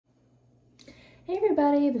Hey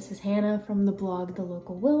everybody, this is Hannah from the blog The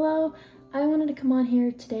Local Willow. I wanted to come on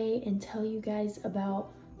here today and tell you guys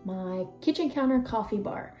about my kitchen counter coffee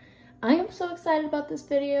bar. I am so excited about this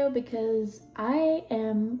video because I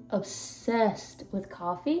am obsessed with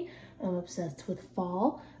coffee. I'm obsessed with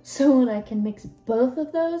fall. So when I can mix both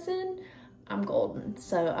of those in, I'm golden.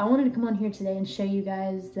 So I wanted to come on here today and show you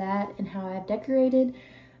guys that and how I've decorated.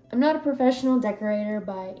 I'm not a professional decorator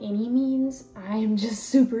by any means. I am just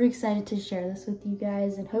super excited to share this with you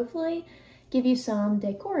guys and hopefully give you some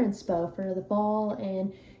decor inspo for the fall.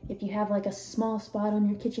 And if you have like a small spot on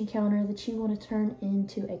your kitchen counter that you want to turn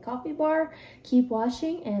into a coffee bar, keep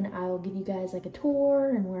watching and I will give you guys like a tour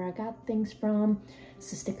and where I got things from.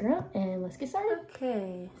 So stick around and let's get started.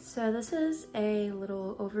 Okay, so this is a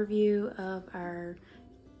little overview of our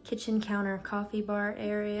kitchen counter coffee bar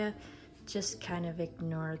area. Just kind of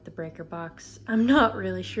ignore the breaker box. I'm not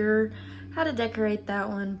really sure how to decorate that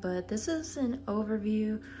one, but this is an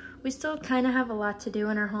overview. We still kind of have a lot to do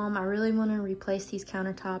in our home. I really want to replace these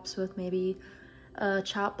countertops with maybe a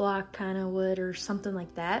chop block kind of wood or something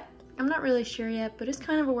like that. I'm not really sure yet, but it's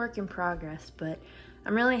kind of a work in progress, but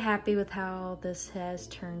I'm really happy with how this has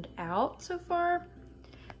turned out so far.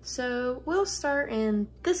 So we'll start in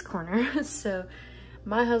this corner. So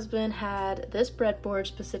my husband had this breadboard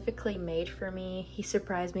specifically made for me. He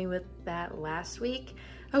surprised me with that last week.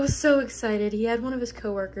 I was so excited. He had one of his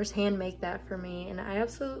coworkers hand make that for me and I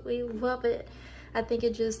absolutely love it. I think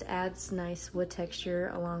it just adds nice wood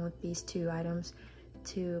texture along with these two items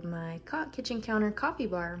to my kitchen counter coffee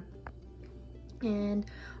bar. And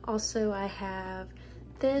also I have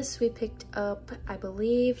this we picked up, I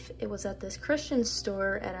believe it was at this Christian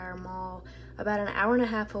store at our mall about an hour and a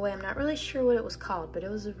half away. I'm not really sure what it was called, but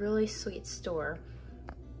it was a really sweet store.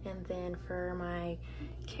 And then for my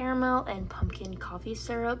caramel and pumpkin coffee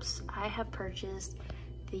syrups, I have purchased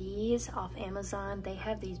these off Amazon. They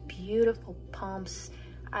have these beautiful pumps.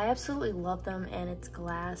 I absolutely love them and it's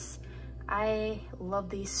glass. I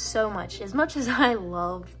love these so much. As much as I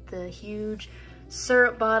love the huge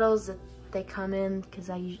syrup bottles that they come in, because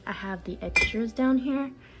I have the extras down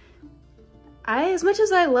here. As much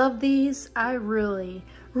as I love these, I really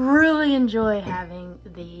enjoy having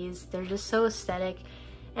these. They're just so aesthetic.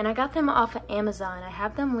 And I got them off of Amazon. I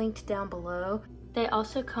have them linked down below. They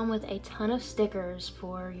also come with a ton of stickers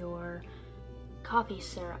for your coffee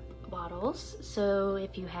syrup bottles. So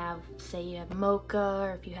if you have, say you have mocha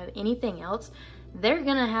or if you have anything else, they're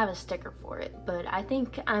gonna have a sticker for it. But I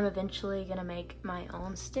think I'm eventually gonna make my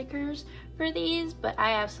own stickers for these, but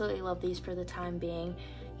I absolutely love these for the time being.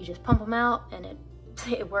 You just pump them out and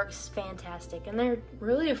it works fantastic. And they're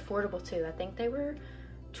really affordable too. I think they were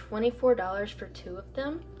 $24 for two of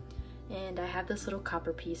them. And I have this little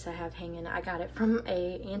copper piece I have hanging. I got it from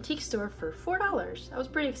a antique store for $4. I was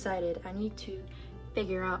pretty excited. I need to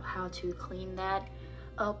figure out how to clean that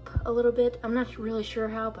up a little bit. I'm not really sure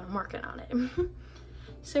how, but I'm working on it.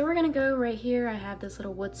 So we're gonna go right here. I have this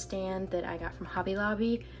little wood stand that I got from Hobby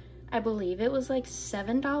Lobby. I believe it was like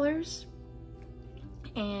 $7.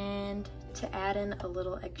 And to add in a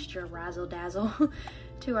little extra razzle dazzle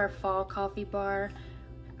to our fall coffee bar,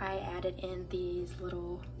 I added in these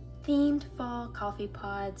little themed fall coffee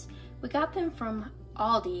pods. We got them from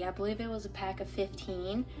Aldi. I believe it was a pack of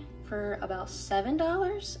 15 for about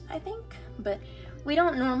 $7, I think. But we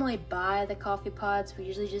don't normally buy the coffee pods. We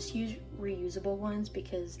usually just use reusable ones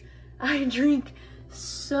because I drink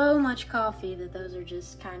so much coffee that those are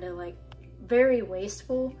just kind of like very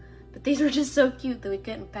wasteful. But these were just so cute that we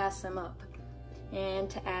couldn't pass them up. And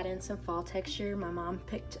to add in some fall texture, my mom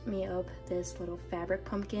picked me up this little fabric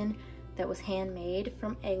pumpkin that was handmade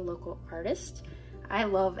from a local artist. I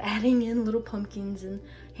love adding in little pumpkins and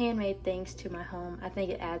handmade things to my home. I think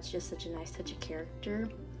it adds just such a nice touch of character.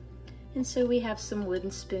 And so we have some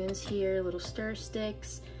wooden spoons here, little stir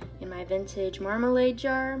sticks, in my vintage marmalade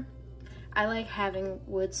jar. I like having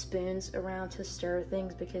wood spoons around to stir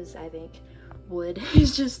things because I think wood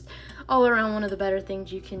is just all around one of the better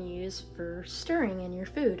things you can use for stirring in your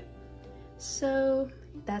food. So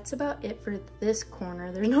that's about it for this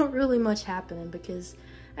corner. There's not really much happening because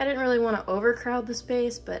I didn't really want to overcrowd the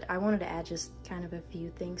space, but I wanted to add just kind of a few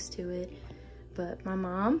things to it. But my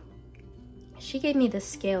mom, she gave me this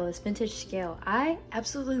scale, this vintage scale. I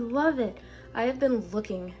absolutely love it. I have been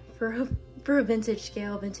looking for a vintage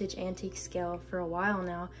scale, vintage antique scale for a while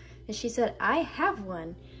now, and she said, I have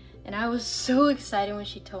one. And I was so excited when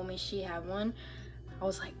she told me she had one. I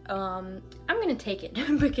was like, I'm gonna take it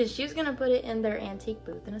because she was gonna put it in their antique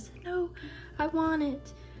booth. And I said, no, I want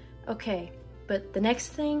it. Okay, but the next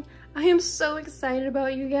thing, I am so excited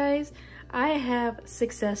about, you guys. I have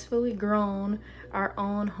successfully grown our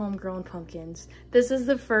own homegrown pumpkins. This is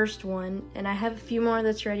the first one, and I have a few more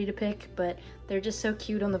that's ready to pick, but they're just so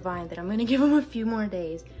cute on the vine that I'm gonna give them a few more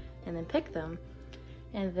days and then pick them.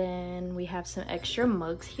 And then we have some extra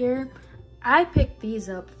mugs here. I picked these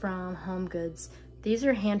up from Home Goods. These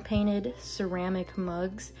are hand-painted ceramic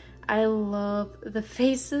mugs. I love the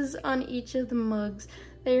faces on each of the mugs.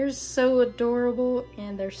 They're so adorable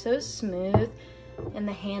and they're so smooth, and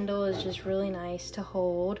the handle is just really nice to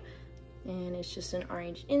hold, and it's just an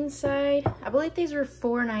orange inside. I believe these were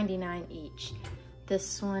 $4.99 each.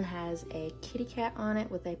 This one has a kitty cat on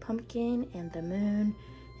it with a pumpkin and the moon,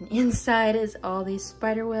 and inside is all these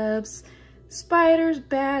spider webs, spiders,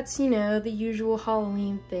 bats, you know, the usual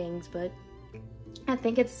Halloween things, but I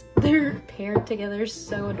think they're paired together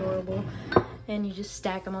so adorable. And you just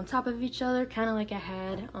stack them on top of each other, kind of like I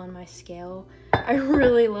had on my scale. I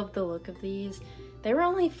really love the look of these. They were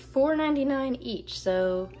only $4.99 each,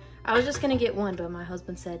 so I was just gonna get one, but my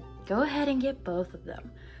husband said, go ahead and get both of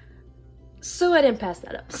them. So I didn't pass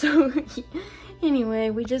that up. So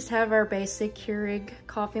anyway, we just have our basic Keurig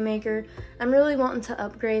coffee maker. I'm really wanting to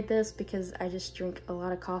upgrade this because I just drink a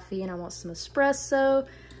lot of coffee and I want some espresso.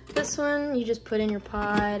 This one, you just put in your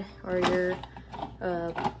pod or your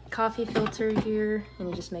coffee filter here, and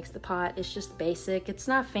it just makes the pot. It's just basic. It's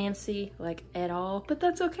not fancy like at all, but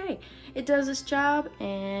that's okay. It does its job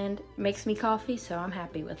and makes me coffee, so I'm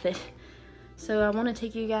happy with it. So I want to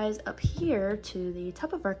take you guys up here to the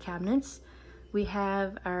top of our cabinets. We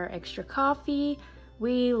have our extra coffee.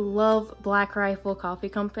 We love Black Rifle Coffee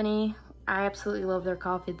Company. I absolutely love their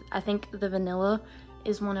coffee. I think the vanilla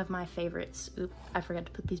is one of my favorites. Oop, I forgot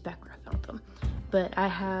to put these back where I found them. But I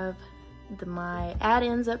have my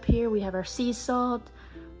add-ins up here. We have our sea salt.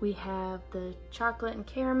 We have the chocolate and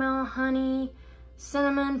caramel, honey,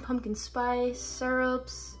 cinnamon, pumpkin spice,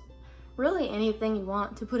 syrups, really anything you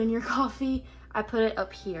want to put in your coffee. I put it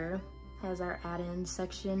up here as our add-in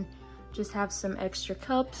section. Just have some extra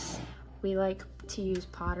cups. We like to use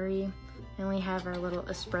pottery, and we have our little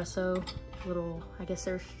espresso, I guess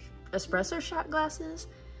they're espresso shot glasses.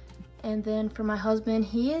 And then for my husband,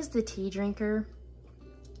 he is the tea drinker.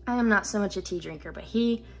 I am not so much a tea drinker, but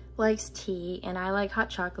he likes tea and I like hot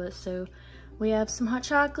chocolate. So we have some hot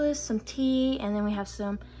chocolate, some tea, and then we have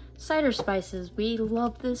some cider spices. We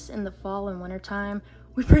love this in the fall and winter time.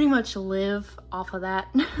 We pretty much live off of that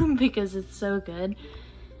because it's so good.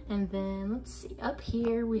 And then let's see, up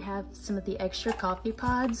here we have some of the extra coffee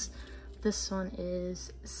pods. This one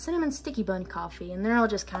is cinnamon sticky bun coffee, and they're all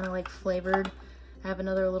just kind of like flavored. I have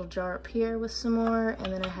another little jar up here with some more,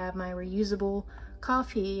 and then I have my reusable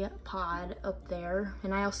coffee pod up there,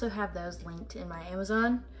 and I also have those linked in my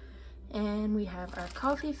Amazon. And we have our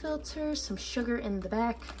coffee filter, some sugar in the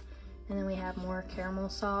back, and then we have more caramel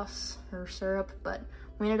sauce or syrup, but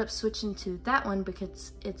we ended up switching to that one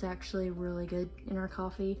because it's actually really good in our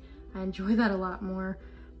coffee. I enjoy that a lot more.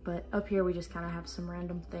 But up here we just kind of have some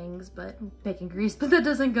random things, but bacon grease, but that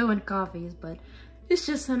doesn't go in coffees, but it's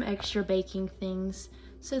just some extra baking things.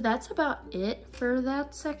 So that's about it for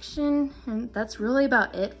that section, and that's really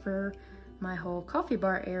about it for my whole coffee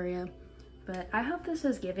bar area. But I hope this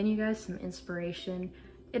has given you guys some inspiration.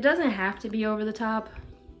 It doesn't have to be over the top,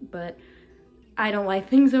 but I don't like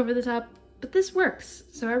things over the top, but this works.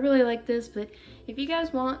 So I really like this. But if you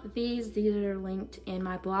guys want these are linked in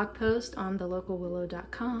my blog post on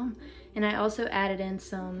thelocalwillow.com. And I also added in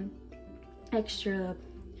some extra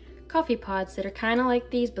coffee pods that are kind of like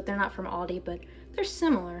these, but they're not from Aldi, but they're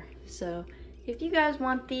similar. So if you guys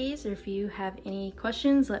want these, or if you have any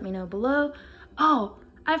questions, let me know below. Oh,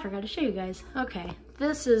 I forgot to show you guys. Okay,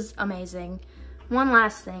 this is amazing. One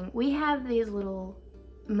last thing, we have these little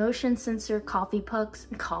motion sensor coffee pucks.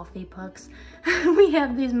 We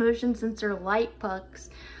have these motion sensor light pucks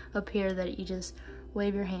up here that you just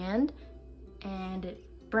wave your hand and it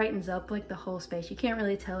brightens up like the whole space. You can't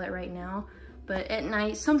really tell it right now, but at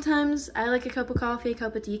night sometimes I like a cup of coffee, a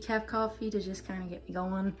cup of decaf coffee to just kind of get me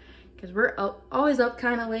going, because we're always up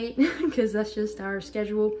kind of late because that's just our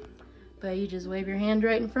schedule. But you just wave your hand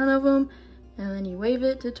right in front of them and then you wave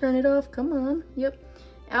it to turn it off. Come on. Yep.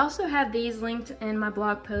 I also have these linked in my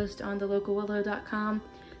blog post on thelocalwillow.com.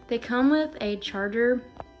 They come with a charger,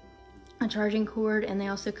 a charging cord, and they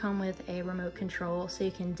also come with a remote control. So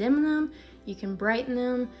you can dim them, you can brighten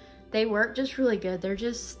them. They work just really good.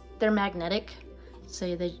 They're magnetic. So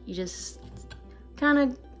you just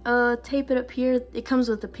kind of tape it up here. It comes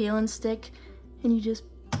with a peel and stick, and you just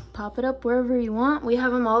pop it up wherever you want. We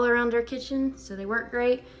have them all around our kitchen, so they work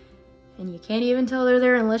great. And you can't even tell they're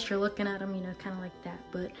there unless you're looking at them, you know, kind of like that.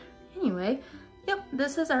 But anyway, yep,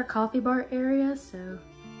 this is our coffee bar area. So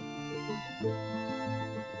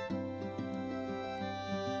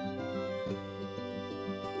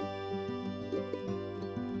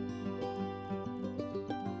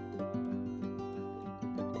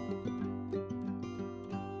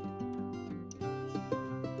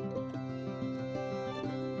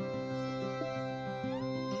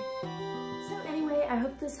I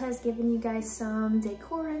hope this has given you guys some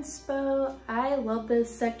decor inspo. I love this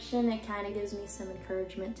section. It kind of gives me some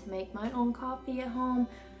encouragement to make my own coffee at home,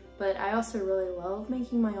 but I also really love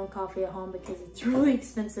making my own coffee at home because it's really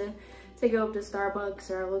expensive to go up to Starbucks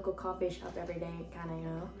or a local coffee shop every day and kind of, you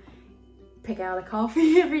know, pick out a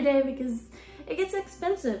coffee every day because it gets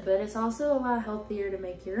expensive, but it's also a lot healthier to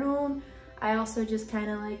make your own. I also just kind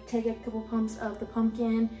of like take a couple pumps of the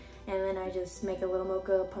pumpkin and then I just make a little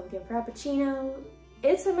mocha pumpkin frappuccino.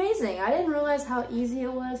 It's amazing. I didn't realize how easy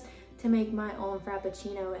it was to make my own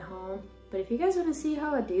frappuccino at home. But if you guys want to see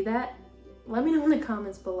how I do that, let me know in the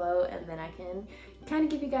comments below and then I can kind of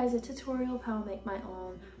give you guys a tutorial of how I make my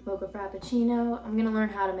own mocha frappuccino. I'm gonna learn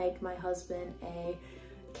how to make my husband a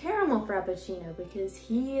caramel frappuccino because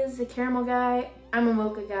he is a caramel guy. I'm a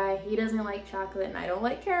mocha guy. He doesn't like chocolate and I don't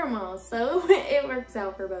like caramel. So it works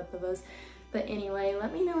out for both of us. But anyway,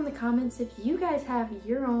 let me know in the comments if you guys have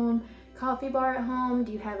your own coffee bar at home.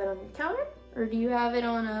 Do you have it on your counter or do you have it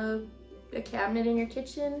on a cabinet in your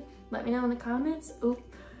kitchen? Let me know in the comments. Oh,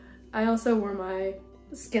 I also wore my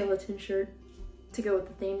skeleton shirt to go with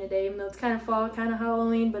the theme today, even though it's kind of fall, kind of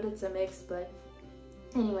Halloween, but it's a mix. But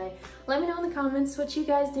anyway, let me know in the comments what you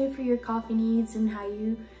guys do for your coffee needs and how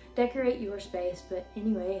you decorate your space. But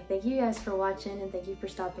anyway, thank you guys for watching and thank you for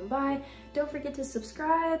stopping by. Don't forget to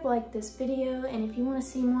subscribe, like this video, and if you want to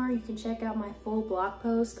see more, you can check out my full blog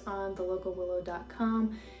post on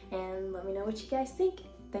thelocalwillow.com and let me know what you guys think.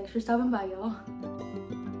 Thanks for stopping by,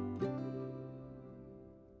 y'all.